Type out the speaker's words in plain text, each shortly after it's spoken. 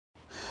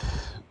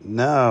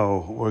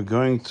Now we're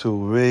going to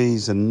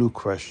raise a new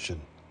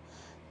question.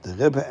 The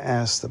Rebbe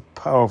asked a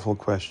powerful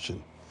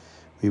question.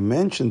 We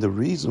mentioned the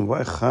reason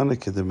why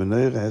Chanukah, the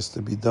menorah, has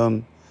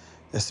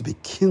to be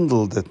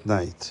kindled at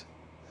night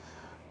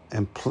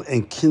and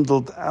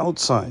kindled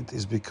outside,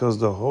 is because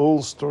the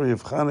whole story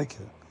of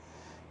Chanukah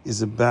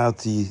is about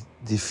the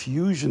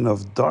diffusion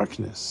of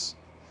darkness,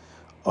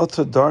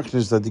 utter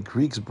darkness that the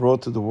Greeks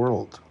brought to the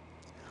world.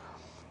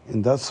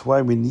 And that's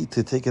why we need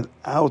to take it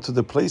out to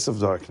the place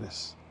of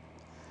darkness.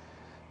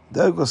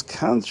 That goes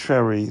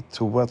contrary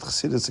to what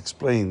Chassidus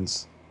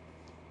explains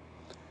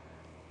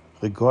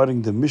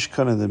regarding the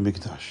Mishkan and the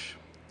Mikdash.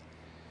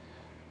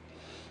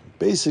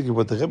 Basically,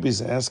 what the Rebbe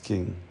is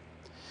asking,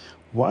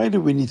 why do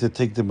we need to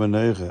take the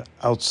menorah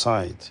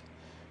outside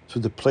to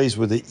the place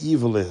where the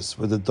evil is,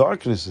 where the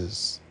darkness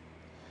is,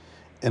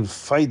 and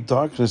fight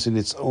darkness in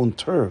its own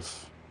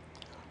turf?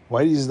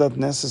 Why is that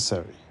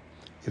necessary?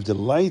 If the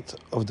light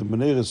of the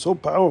menorah is so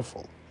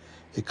powerful,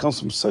 it comes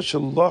from such a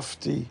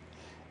lofty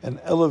and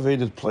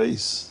elevated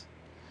place,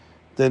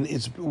 then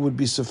it would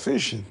be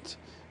sufficient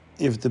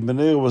if the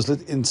menorah was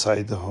lit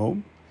inside the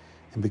home.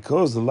 And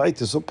because the light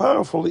is so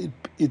powerful,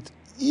 it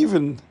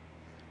even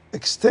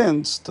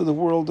extends to the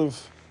world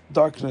of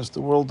darkness, the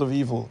world of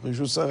evil,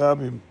 Rishus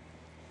Harabim.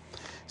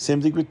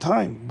 Same thing with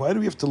time. Why do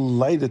we have to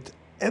light it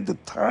at the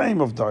time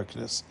of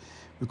darkness?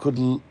 We could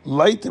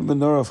light the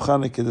menorah of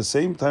Chanukah at the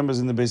same time as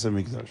in the Beis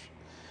HaMikdash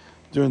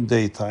during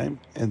daytime,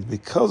 and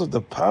because of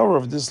the power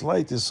of this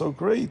light is so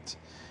great,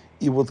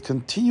 it would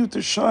continue to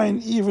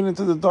shine even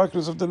into the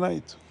darkness of the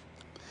night.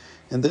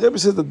 And the Rebbe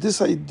said that this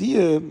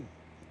idea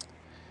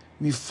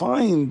we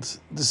find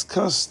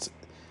discussed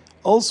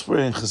elsewhere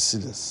in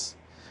Chassidus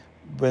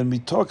when we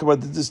talk about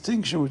the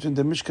distinction between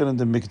the Mishkan and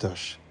the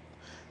Mikdash.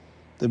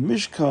 The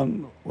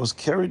Mishkan was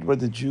carried by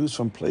the Jews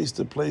from place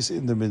to place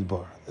in the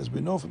Midbar. As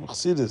we know from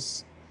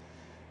Chassidus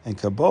and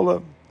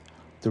Kabbalah,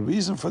 the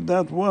reason for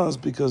that was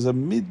because the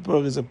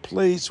Midbar is a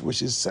place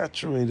which is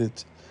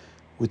saturated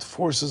with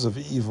forces of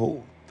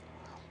evil.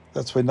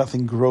 That's why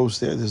nothing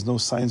grows there. There's no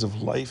signs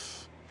of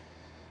life.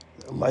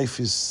 Life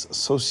is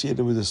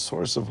associated with the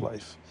source of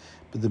life.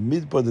 But the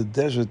Midbar, the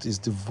desert, is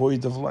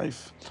devoid of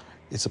life.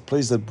 It's a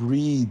place that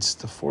breeds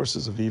the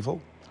forces of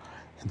evil.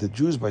 And the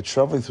Jews, by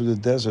traveling through the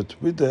desert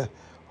with the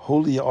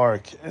Holy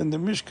Ark and the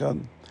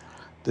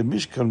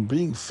Mishkan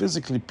being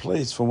physically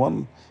placed from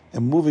one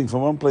and moving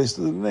from one place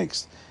to the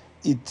next,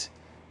 it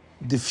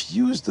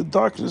diffused the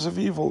darkness of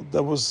evil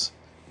that was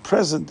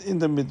present in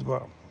the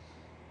Midbar.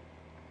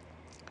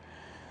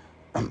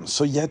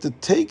 So you had to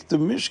take the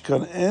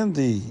Mishkan and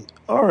the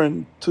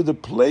Aron to the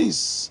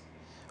place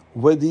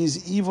where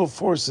these evil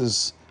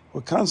forces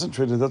were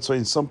concentrated. That's why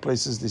in some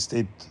places they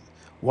stayed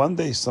one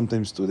day,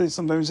 sometimes 2 days,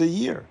 sometimes a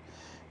year.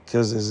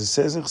 Because as it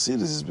says in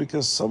Chassidus, it's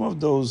because some of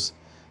those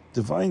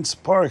divine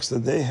sparks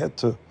that they had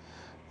to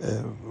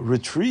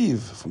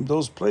retrieve from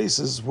those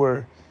places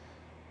were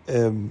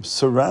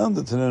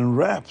surrounded and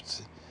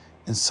enwrapped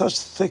in such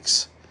thick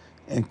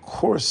and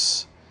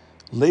coarse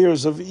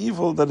layers of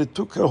evil that it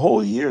took a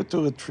whole year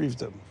to retrieve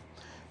them.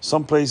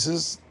 Some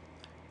places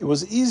it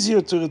was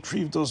easier to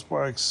retrieve those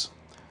sparks.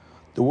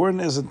 They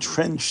weren't as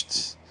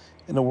entrenched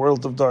in a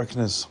world of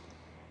darkness.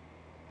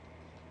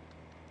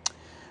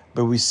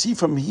 But we see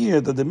from here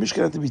that the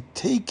Mishkan had to be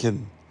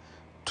taken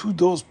to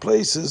those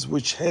places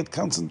which had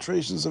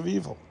concentrations of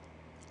evil.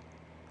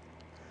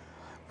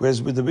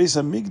 Whereas with the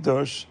Beis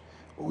HaMikdash,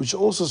 which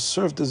also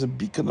served as a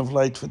beacon of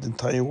light for the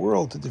entire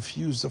world to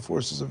diffuse the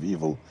forces of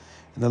evil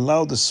and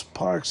allow the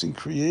sparks in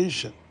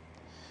creation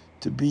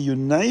to be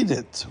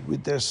united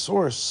with their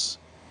source,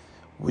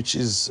 which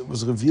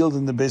was revealed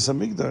in the Beis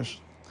HaMikdash.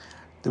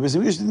 The Beis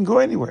HaMikdash didn't go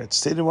anywhere. It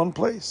stayed in one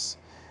place.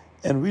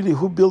 And really,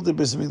 who built the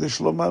Beis HaMikdash?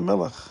 Shlomo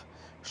HaMelech.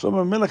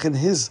 Shlomo HaMelech in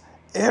his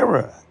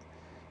era,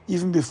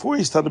 even before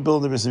he started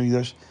building the Beis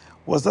HaMikdash,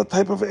 was that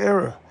type of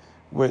era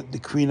where the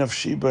Queen of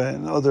Sheba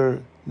and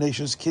other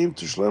nations came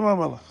to Shlomo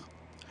HaMelech.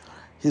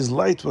 His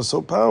light was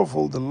so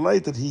powerful, the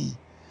light that he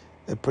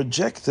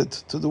projected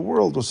to the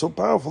world was so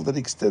powerful that it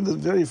extended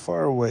very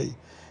far away.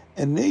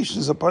 And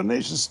nations upon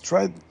nations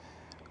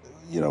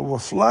were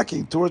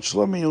flocking towards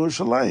Shlomo in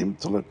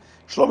Yerushalayim.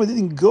 Shlomo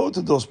didn't go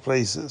to those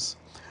places,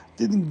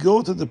 didn't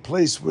go to the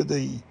place where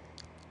the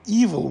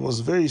evil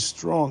was very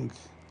strong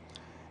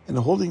and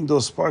holding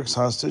those sparks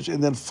hostage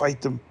and then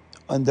fight them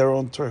on their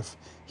own turf.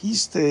 He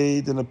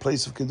stayed in a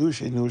place of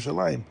Kedusha in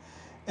Yerushalayim.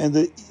 And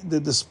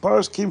the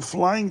sparks came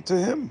flying to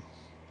him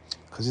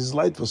because his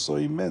light was so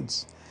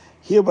immense.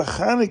 Here by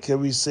Chanukah,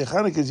 we say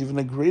Chanukah is even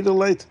a greater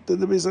light than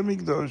the Beis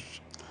HaMikdash,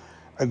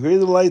 a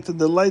greater light than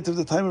the light of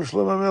the time of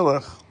Shlomo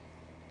HaMelech.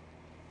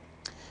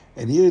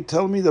 And here you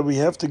tell me that we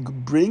have to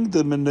bring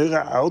the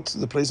menorah out to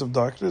the place of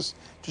darkness,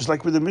 just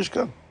like with the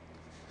Mishkan.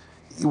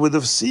 It would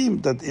have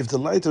seemed that if the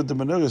light of the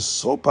menorah is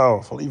so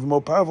powerful, even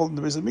more powerful than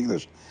the Beis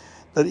HaMikdash,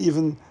 that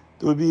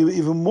there would be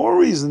even more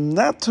reason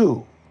not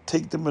to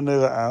take the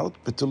menorah out,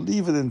 but to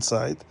leave it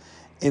inside,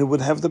 and it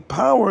would have the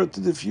power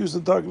to diffuse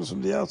the darkness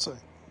from the outside.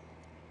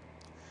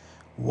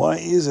 Why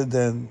is it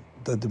then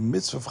that the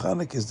mitzvah of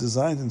Chanukah is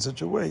designed in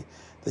such a way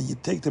that you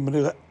take the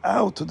menorah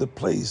out to the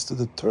place, to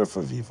the turf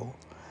of evil,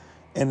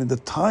 and in the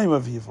time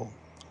of evil.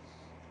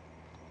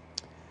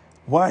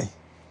 Why?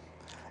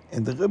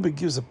 And the Rebbe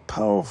gives a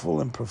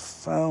powerful and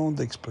profound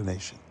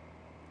explanation.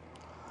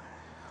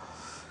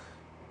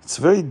 It's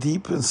very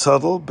deep and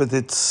subtle, but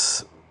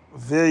it's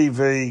very,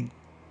 very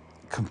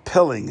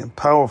compelling and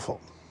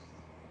powerful.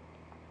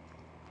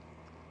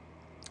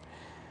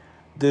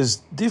 There's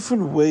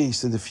different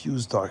ways to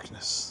diffuse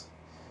darkness.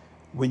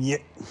 When you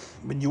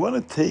want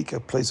to take a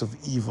place of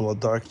evil or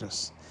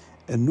darkness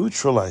and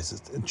neutralize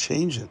it and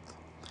change it,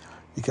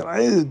 you can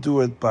either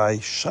do it by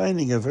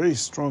shining a very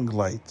strong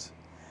light,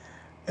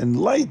 and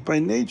light by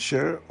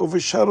nature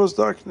overshadows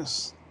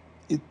darkness.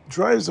 It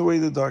drives away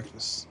the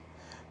darkness.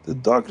 The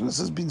darkness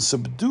has been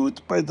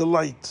subdued by the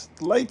light.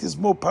 Light is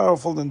more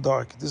powerful than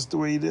dark. This is the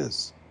way it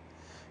is.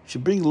 If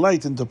you bring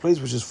light into a place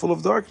which is full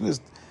of darkness,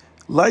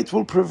 light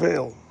will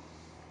prevail.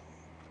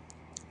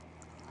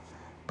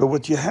 But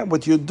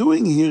what you're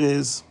doing here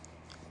is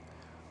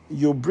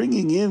you're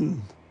bringing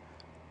in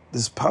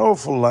this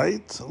powerful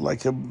light,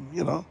 like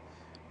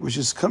which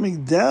is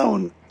coming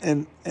down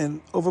and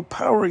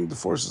overpowering the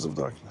forces of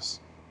darkness.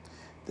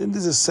 Then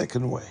there's a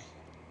second way.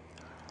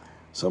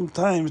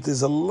 Sometimes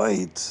there's a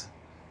light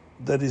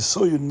that is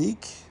so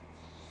unique,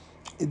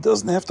 it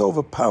doesn't have to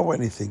overpower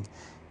anything.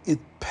 It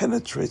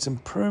penetrates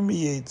and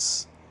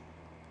permeates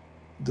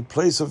the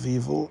place of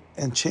evil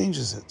and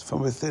changes it from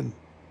within.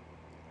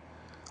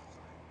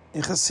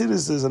 In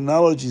Hasidus, there's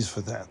analogies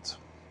for that.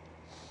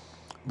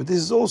 But this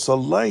is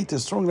also a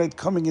strong light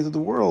coming into the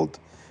world,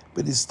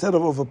 but instead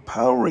of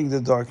overpowering the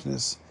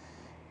darkness,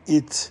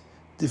 it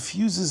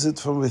diffuses it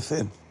from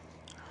within.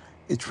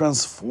 It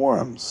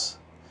transforms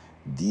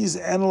these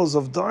animals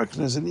of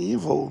darkness and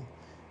evil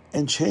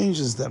and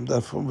changes them,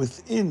 that from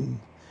within,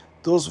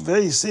 those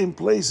very same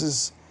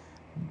places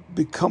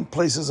become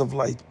places of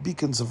light,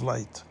 beacons of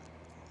light.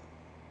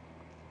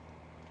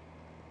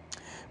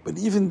 But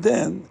even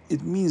then,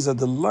 it means that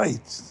the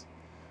light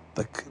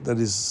that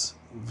is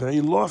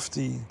very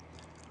lofty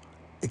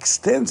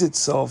extends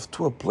itself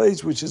to a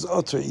place which is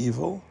utter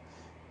evil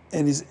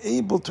and is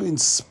able to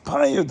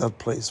inspire that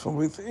place from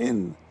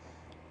within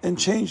and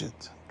change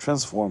it,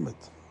 transform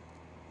it.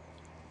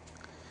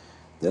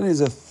 Then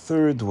there's a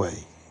third way,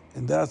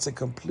 and that's a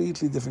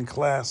completely different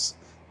class,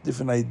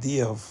 different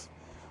idea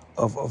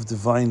of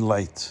divine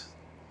light.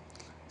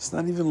 It's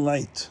not even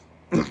light.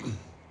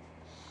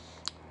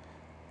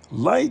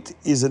 Light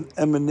is an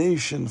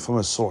emanation from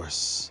a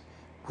source,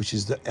 which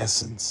is the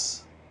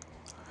essence.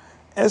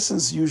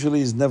 Essence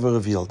usually is never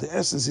revealed. The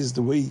essence is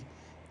the way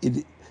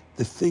the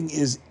thing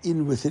is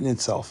within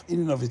itself, in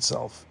and of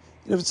itself.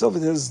 In and of itself,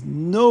 it has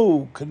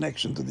no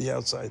connection to the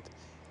outside.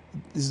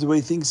 This is the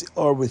way things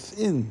are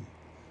within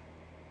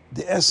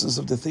the essence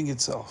of the thing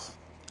itself.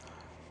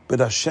 But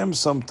Hashem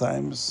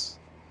sometimes,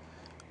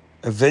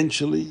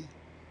 eventually,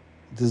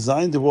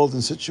 designed the world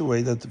in such a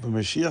way that when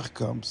Mashiach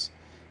comes,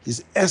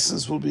 his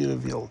essence will be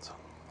revealed.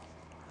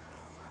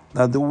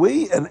 Now, the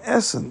way an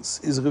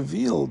essence is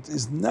revealed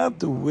is not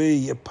the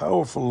way a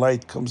powerful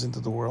light comes into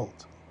the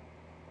world.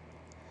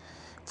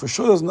 For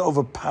sure, it doesn't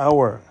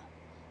overpower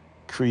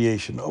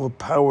creation,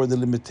 overpower the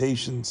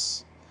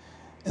limitations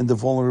and the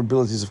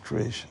vulnerabilities of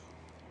creation,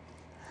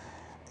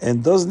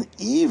 and doesn't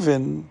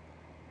even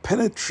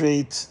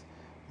penetrate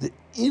the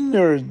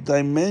inner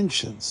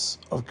dimensions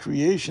of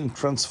creation,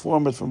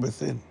 transform it from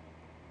within.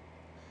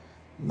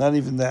 Not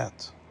even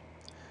that.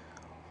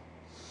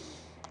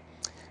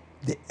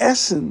 The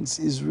essence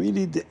is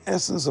really the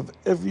essence of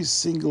every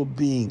single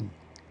being.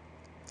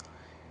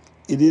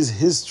 It is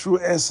his true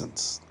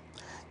essence.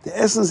 The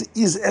essence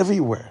is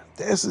everywhere.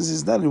 The essence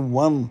is not in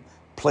one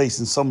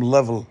place, in some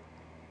level,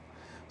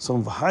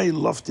 some high,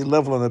 lofty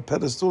level on a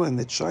pedestal, and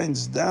it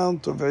shines down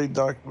to a very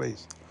dark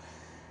place.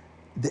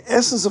 The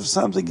essence of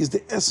something is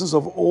the essence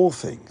of all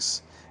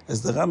things.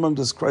 As the Rambam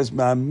describes,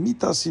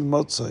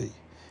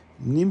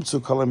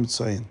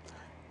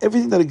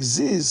 everything that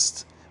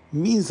exists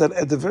means that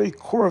at the very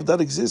core of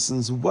that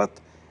existence, what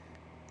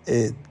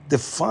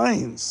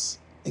defines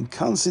and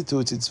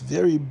constitutes its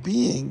very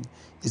being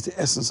is the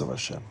essence of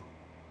Hashem.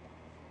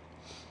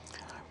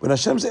 When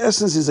Hashem's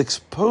essence is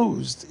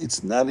exposed,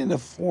 it's not in a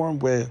form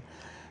where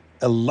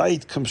a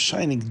light comes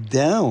shining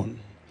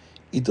down.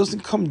 It doesn't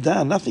come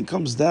down, nothing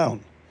comes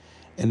down,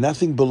 and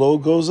nothing below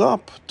goes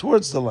up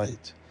towards the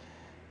light.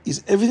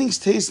 Everything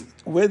stays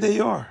where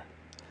they are.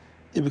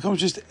 It becomes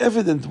just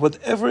evident,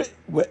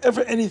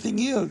 wherever anything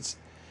is,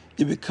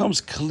 it becomes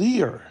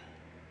clear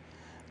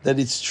that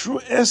its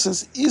true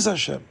essence is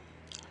Hashem.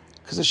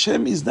 Because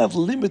Hashem is not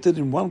limited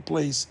in one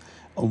place,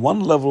 on one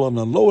level, on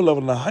a lower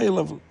level, on a higher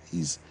level.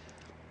 He's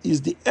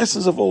the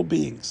essence of all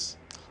beings,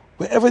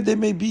 wherever they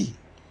may be.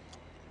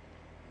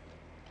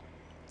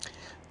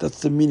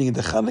 That's the meaning.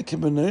 The Chanukah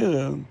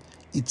menorah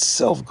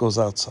itself goes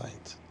outside.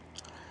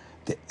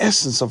 The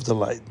essence of the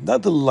light,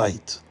 not the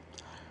light.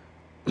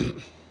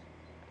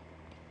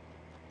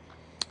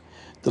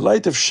 The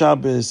light of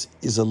Shabbos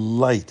is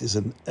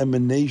an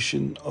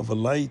emanation of a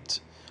light,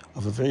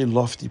 of a very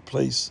lofty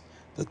place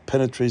that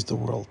penetrates the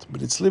world,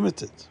 but it's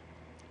limited.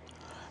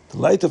 The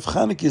light of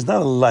Hanukkah is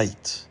not a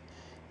light.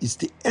 It's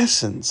the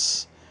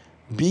essence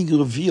being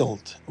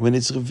revealed. When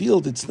it's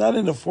revealed, it's not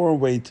in a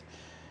form where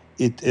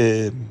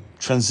it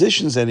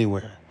transitions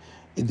anywhere.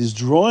 It is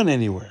drawn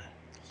anywhere.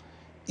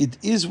 It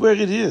is where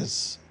it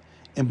is.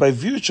 And by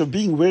virtue of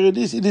being where it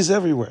is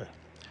everywhere.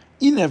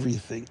 In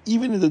everything.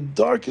 Even in the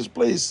darkest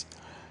place,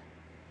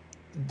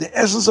 the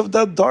essence of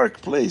that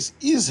dark place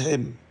is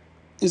Him,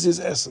 is His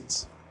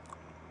essence.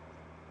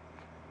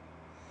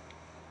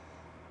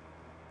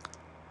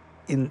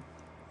 In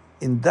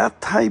that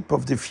type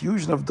of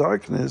diffusion of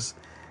darkness,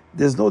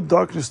 there's no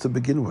darkness to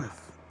begin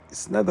with.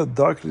 It's not that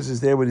darkness is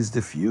there when it's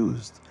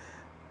diffused.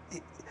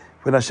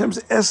 When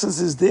Hashem's essence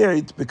is there,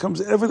 it becomes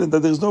evident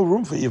that there's no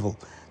room for evil.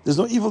 There's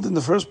no evil in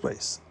the first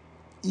place.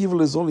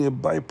 Evil is only a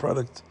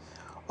byproduct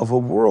of a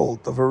world,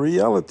 of a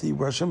reality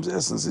where Hashem's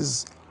essence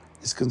is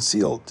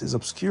concealed, is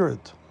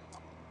obscured.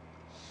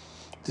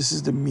 This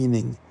is the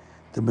meaning.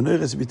 The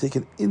menorah has to be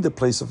taken in the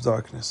place of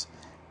darkness,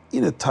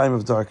 in a time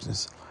of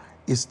darkness.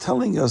 It's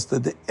telling us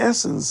that the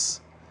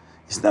essence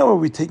is not where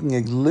we're taking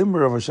a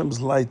glimmer of Hashem's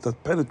light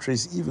that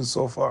penetrates even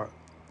so far.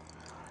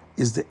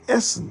 It's the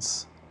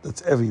essence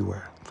that's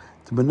everywhere.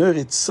 The menorah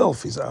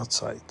itself is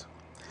outside.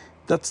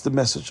 That's the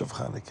message of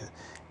Hanukkah.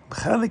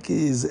 Hanukkah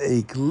is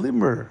a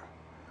glimmer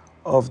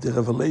of the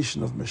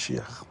revelation of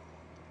Mashiach.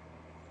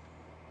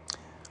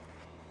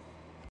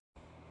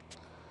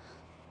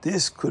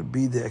 This could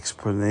be the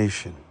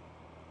explanation,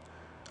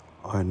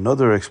 or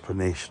another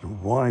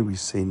explanation, why we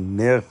say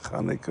Ner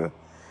Hanukkah,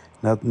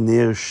 not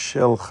Ner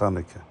Shel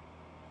Hanukkah.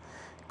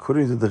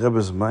 According to the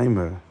Rebbe's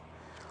Maimer,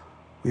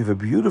 we have a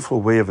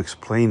beautiful way of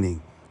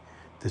explaining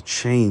the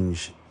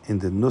change in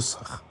the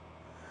Nusach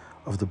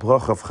of the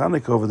Bracha of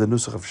Hanukkah over the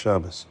Nusach of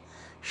Shabbos.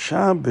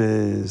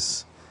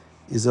 Shabbos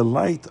is a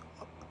light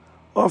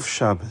of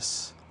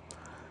Shabbos.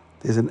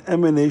 There's an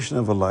emanation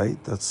of a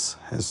light that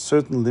has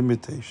certain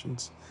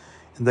limitations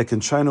and that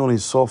can shine only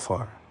so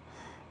far.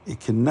 It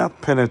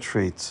cannot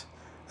penetrate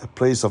a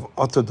place of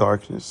utter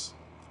darkness.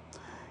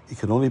 It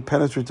can only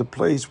penetrate a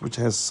place which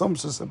has some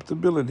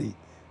susceptibility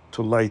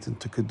to light and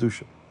to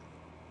Kedusha.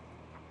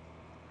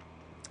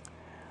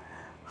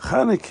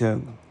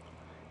 Hanukkah,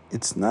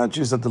 it's not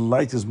just that the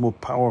light is more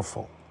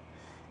powerful.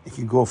 It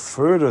can go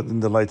further than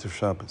the light of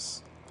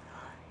Shabbos.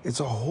 It's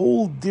a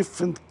whole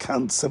different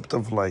concept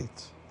of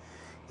light.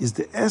 It's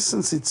the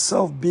essence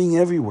itself being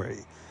everywhere.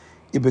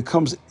 It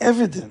becomes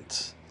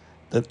evident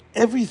that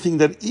everything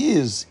that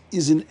is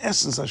in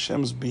essence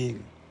Hashem's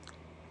being.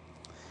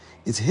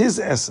 It's His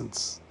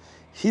essence.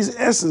 His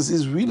essence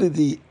is really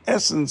the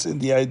essence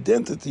and the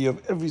identity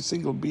of every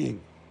single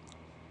being.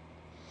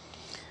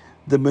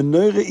 The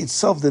menorah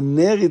itself, the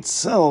ner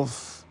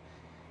itself,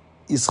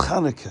 is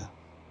Hanukkah.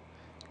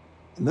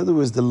 In other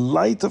words, the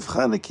light of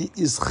Hanukkah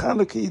is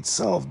Hanukkah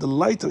itself.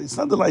 It's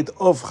not the light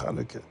of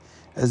Hanukkah,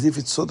 as if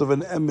it's sort of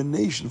an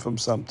emanation from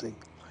something.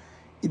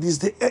 It is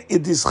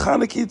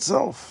Hanukkah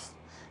itself.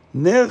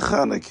 Ner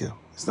Hanukkah.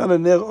 It's not a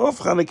ner of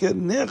Hanukkah,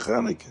 ner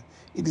Hanukkah.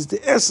 It is the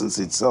essence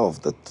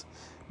itself that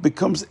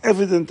becomes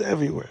evident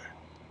everywhere.